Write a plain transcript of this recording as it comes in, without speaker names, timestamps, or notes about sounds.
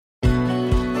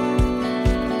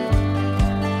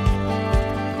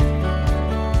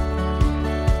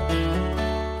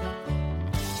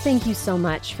Thank you so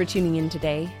much for tuning in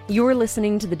today. You're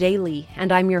listening to The Daily,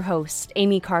 and I'm your host,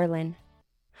 Amy Carlin.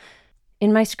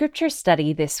 In my scripture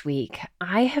study this week,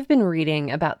 I have been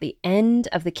reading about the end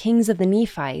of the kings of the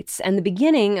Nephites and the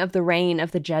beginning of the reign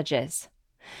of the judges.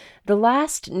 The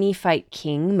last Nephite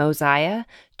king, Mosiah,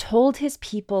 told his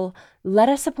people, "Let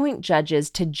us appoint judges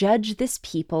to judge this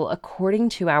people according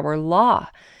to our law,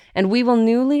 and we will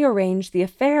newly arrange the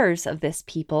affairs of this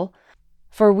people.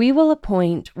 For we will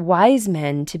appoint wise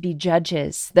men to be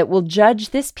judges that will judge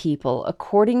this people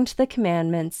according to the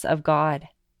commandments of God."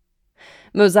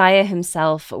 Mosiah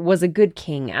himself was a good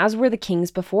king, as were the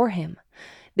kings before him.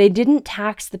 They didn't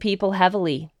tax the people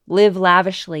heavily, live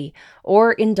lavishly,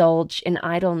 or indulge in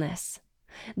idleness.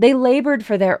 They labored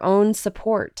for their own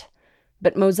support.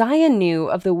 But Mosiah knew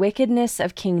of the wickedness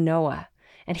of King Noah,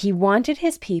 and he wanted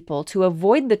his people to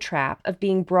avoid the trap of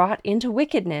being brought into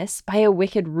wickedness by a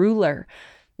wicked ruler,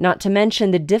 not to mention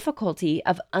the difficulty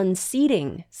of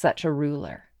unseating such a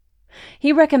ruler.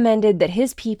 He recommended that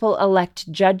his people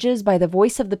elect judges by the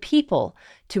voice of the people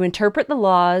to interpret the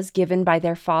laws given by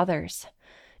their fathers.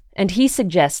 And he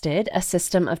suggested a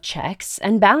system of checks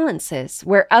and balances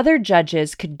where other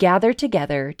judges could gather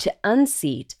together to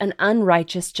unseat an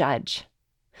unrighteous judge.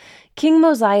 King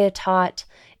Mosiah taught,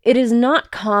 "It is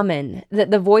not common that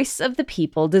the voice of the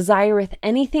people desireth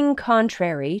anything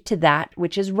contrary to that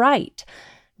which is right,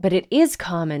 but it is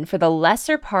common for the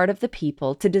lesser part of the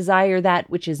people to desire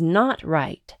that which is not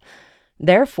right.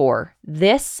 Therefore,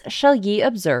 this shall ye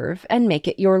observe and make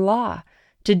it your law,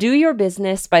 to do your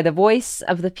business by the voice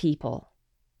of the people."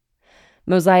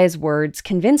 Mosiah's words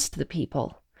convinced the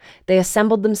people. They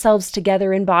assembled themselves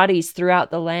together in bodies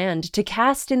throughout the land to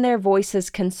cast in their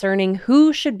voices concerning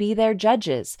who should be their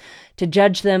judges, to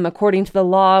judge them according to the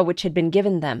law which had been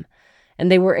given them.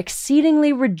 And they were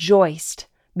exceedingly rejoiced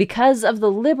because of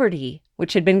the liberty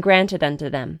which had been granted unto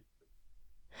them.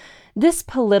 This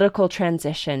political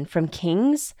transition from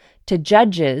kings to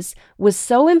judges was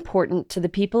so important to the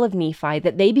people of Nephi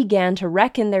that they began to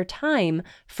reckon their time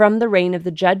from the reign of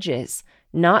the judges,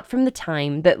 not from the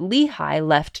time that Lehi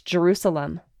left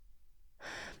Jerusalem.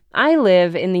 I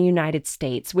live in the United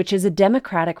States, which is a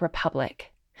democratic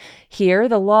republic. Here,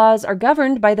 the laws are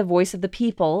governed by the voice of the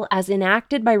people as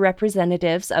enacted by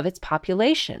representatives of its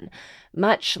population,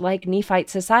 much like Nephite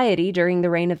society during the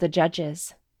reign of the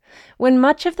judges. When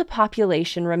much of the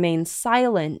population remains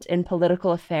silent in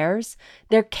political affairs,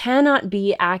 there cannot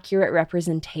be accurate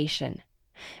representation.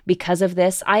 Because of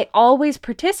this, I always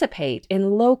participate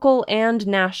in local and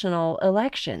national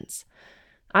elections.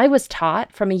 I was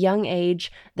taught from a young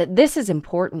age that this is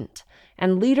important,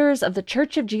 and leaders of the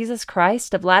Church of Jesus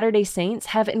Christ of Latter-day Saints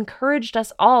have encouraged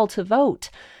us all to vote,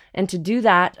 and to do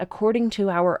that according to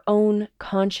our own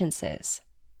consciences.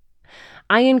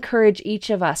 I encourage each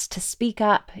of us to speak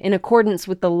up in accordance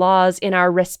with the laws in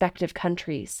our respective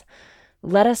countries.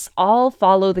 Let us all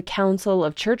follow the counsel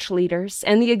of church leaders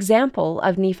and the example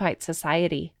of Nephite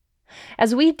society.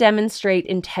 As we demonstrate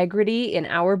integrity in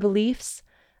our beliefs,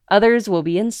 others will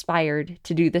be inspired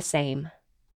to do the same.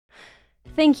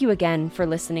 Thank you again for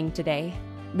listening today.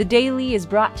 The Daily is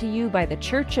brought to you by the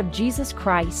Church of Jesus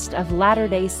Christ of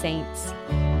Latter-day Saints.